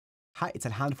Hi, it's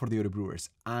Alejandro for the Audio Brewers,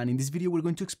 and in this video we're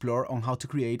going to explore on how to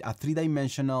create a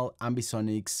three-dimensional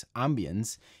Ambisonics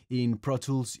ambience in Pro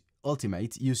Tools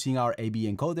Ultimate using our AB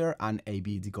encoder and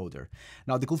AB decoder.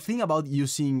 Now, the cool thing about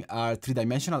using our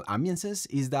three-dimensional ambiences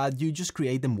is that you just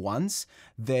create them once.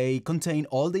 They contain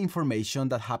all the information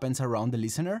that happens around the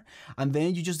listener, and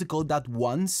then you just decode that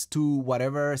once to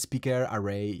whatever speaker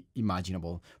array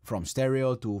imaginable, from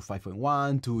stereo to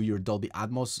 5.1 to your Dolby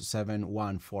Atmos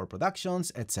 714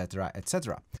 productions, etc.,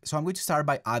 etc. So I'm going to start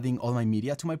by adding all my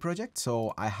media to my project.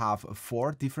 So I have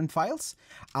 4 different files,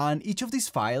 and each of these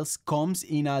files comes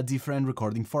in a different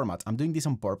recording format. I'm doing this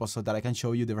on purpose so that I can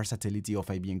show you the versatility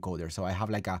of AB encoder. So I have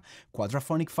like a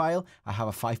quadraphonic file, I have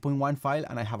a 5.1 file,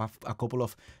 and I have a couple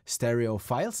of stereo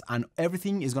files, and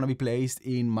everything is going to be placed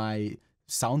in my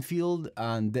sound field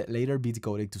and later be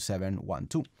decoded to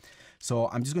 712. So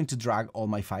I'm just going to drag all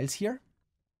my files here.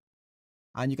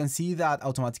 And you can see that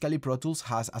automatically Pro Tools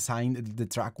has assigned the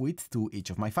track width to each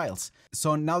of my files.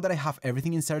 So now that I have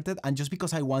everything inserted, and just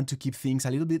because I want to keep things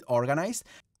a little bit organized,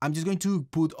 I'm just going to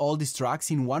put all these tracks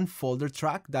in one folder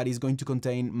track that is going to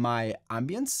contain my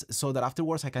ambience, so that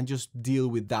afterwards I can just deal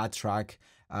with that track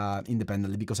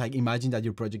independently, because I imagine that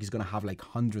your project is going to have like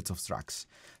hundreds of tracks.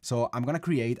 So I'm going to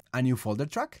create a new folder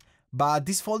track, but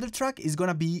this folder track is going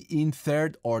to be in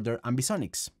third order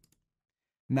Ambisonics.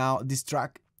 Now this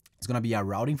track is going to be a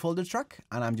routing folder track,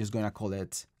 and I'm just going to call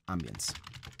it ambience.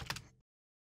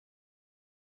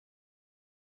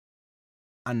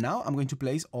 And now I'm going to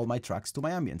place all my tracks to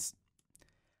my ambience.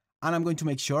 And I'm going to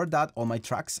make sure that all my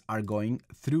tracks are going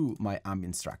through my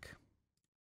ambience track.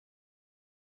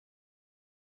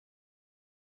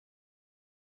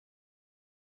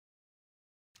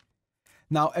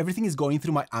 Now everything is going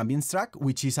through my ambience track,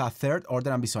 which is a third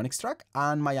order Ambisonics track,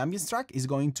 and my ambience track is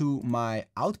going to my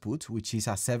output, which is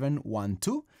a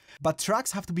 712. But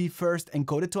tracks have to be first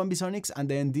encoded to Ambisonics, and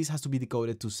then this has to be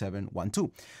decoded to 712.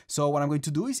 So what I'm going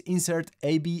to do is insert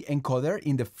AB encoder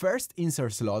in the first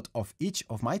insert slot of each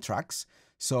of my tracks.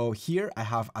 So here I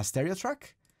have a stereo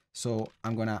track, so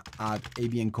I'm gonna add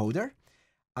AB encoder,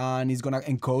 and it's gonna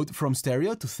encode from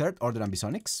stereo to third order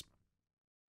Ambisonics.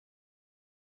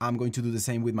 I'm going to do the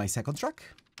same with my second track,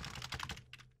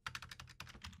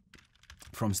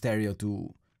 from stereo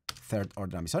to third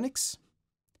order Ambisonics.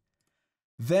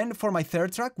 Then for my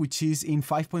third track, which is in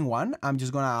 5.1, I'm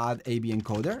just going to add AB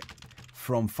encoder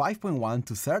from 5.1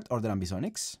 to third order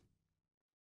Ambisonics.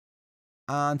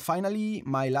 And finally,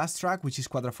 my last track, which is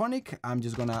quadraphonic, I'm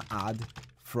just going to add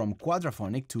from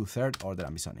quadraphonic to third order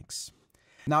Ambisonics.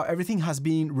 Now everything has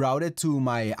been routed to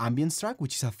my ambience track,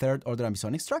 which is a third order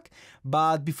Ambisonics track.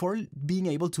 But before being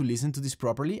able to listen to this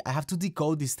properly, I have to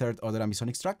decode this third order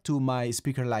Ambisonics track to my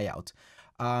speaker layout.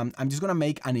 I'm just going to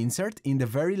make an insert in the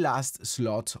very last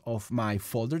slot of my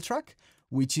folder track,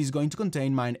 which is going to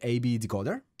contain my AB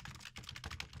decoder.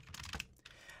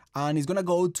 And it's going to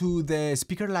go to the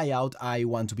speaker layout I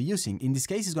want to be using. In this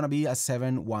case, it's going to be a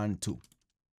 712.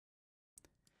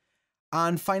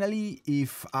 And finally,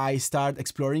 if I start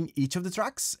exploring each of the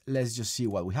tracks, let's just see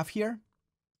what we have here.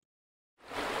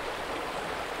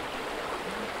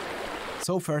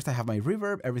 So first I have my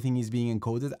reverb. Everything is being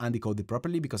encoded and decoded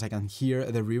properly because I can hear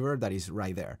the reverb that is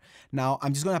right there. Now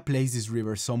I'm just going to place this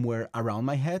reverb somewhere around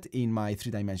my head in my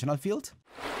three-dimensional field.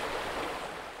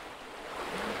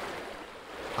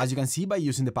 As you can see, by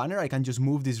using the panner, I can just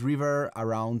move this reverb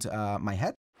around my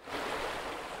head.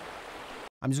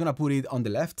 I'm just going to put it on the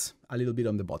left, a little bit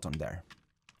on the bottom there.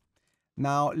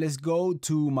 Now let's go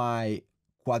to my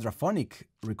quadraphonic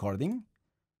recording,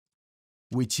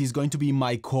 which is going to be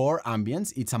my core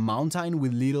ambience. It's a mountain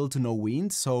with little to no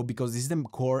wind. So because this is the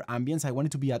core ambience, I want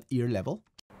it to be at ear level.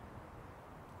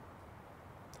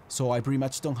 So I pretty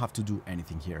much don't have to do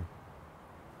anything here.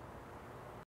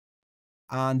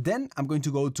 And then I'm going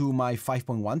to go to my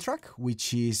 5.1 track,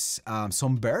 which is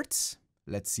some birds.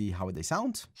 Let's see how they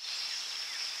sound.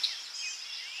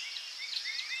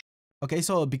 Okay,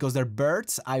 so because they're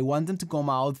birds, I want them to come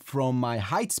out from my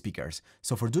height speakers.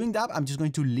 So for doing that, I'm just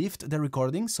going to lift the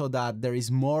recording so that there is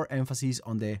more emphasis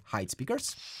on the height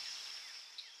speakers.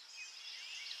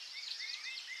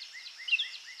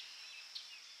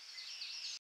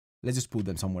 Let's just put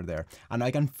them somewhere there. And I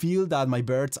can feel that my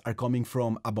birds are coming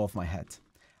from above my head.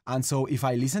 And so if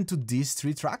I listen to these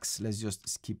 3 tracks, let's just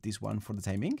skip this one for the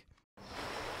timing.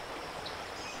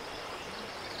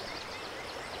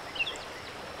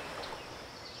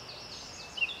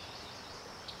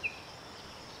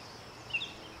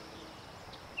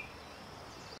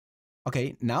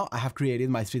 Okay, now I have created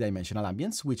my three-dimensional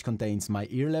ambience, which contains my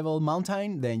ear level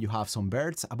mountain, then you have some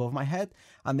birds above my head,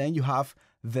 and then you have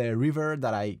the river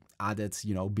that I added,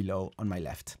 below on my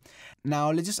left.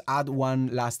 Now let's just add one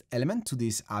last element to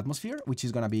this atmosphere, which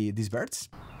is gonna be these birds.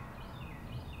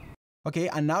 Okay,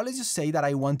 and now let's just say that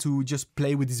I want to just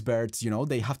play with these birds,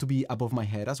 they have to be above my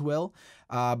head as well,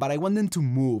 but I want them to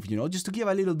move, just to give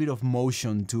a little bit of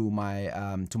motion to my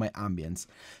ambience.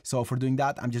 So for doing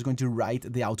that, I'm just going to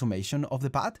write the automation of the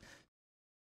pad.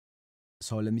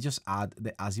 So let me just add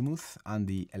the azimuth and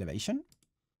the elevation.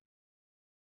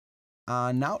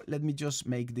 And now let me just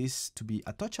make this to be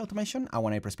a touch automation, and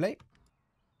when I press play,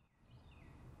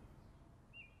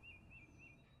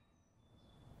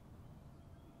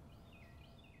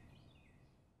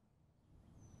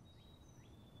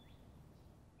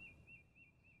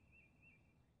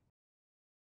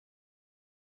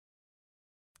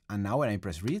 and now when I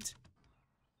press read,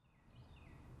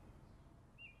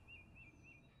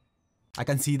 I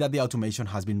can see that the automation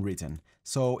has been written.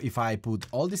 So if I put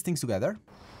all these things together,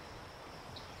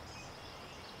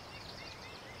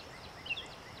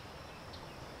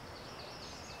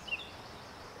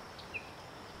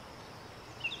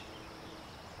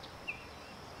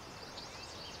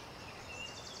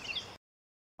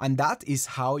 and that is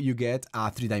how you get a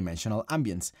three-dimensional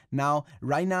ambience. Now,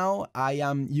 right now, I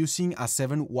am using a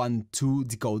 712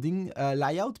 decoding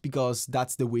layout because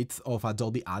that's the width of a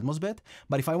Dolby Atmos bed.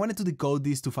 But if I wanted to decode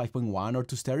this to 5.1 or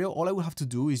to stereo, all I would have to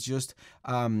do is just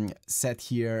set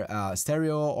here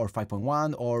stereo or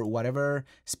 5.1 or whatever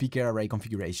speaker array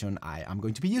configuration I am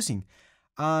going to be using.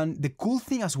 And the cool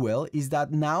thing as well is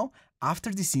that now,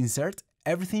 after this insert,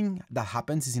 everything that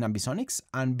happens is in Ambisonics,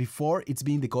 and before it's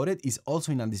being decoded is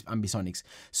also in Ambisonics.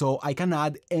 So I can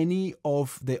add any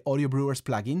of the Audio Brewers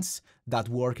plugins that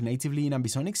work natively in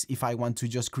Ambisonics if I want to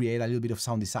just create a little bit of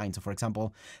sound design. So for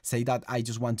example, say that I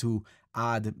just want to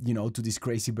add, to this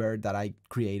crazy bird that I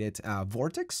created,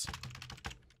 Vortex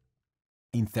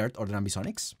in third order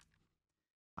Ambisonics.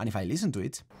 And if I listen to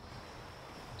it,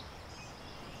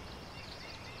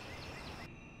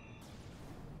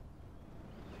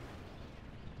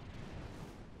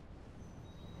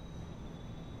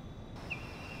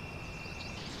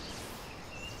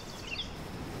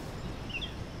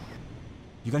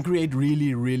 you can create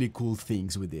really, really cool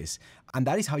things with this. And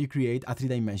that is how you create a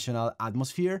three-dimensional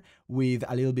atmosphere with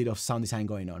a little bit of sound design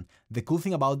going on. The cool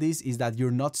thing about this is that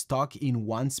you're not stuck in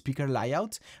one speaker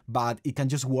layout, but it can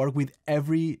just work with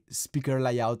every speaker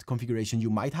layout configuration you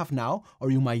might have now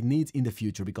or you might need in the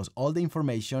future, because all the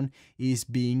information is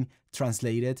being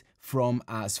translated from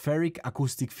a spheric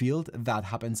acoustic field that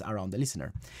happens around the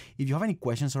listener. If you have any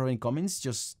questions or any comments,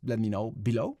 just let me know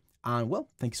below. And well,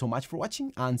 thank you so much for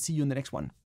watching, and see you in the next one.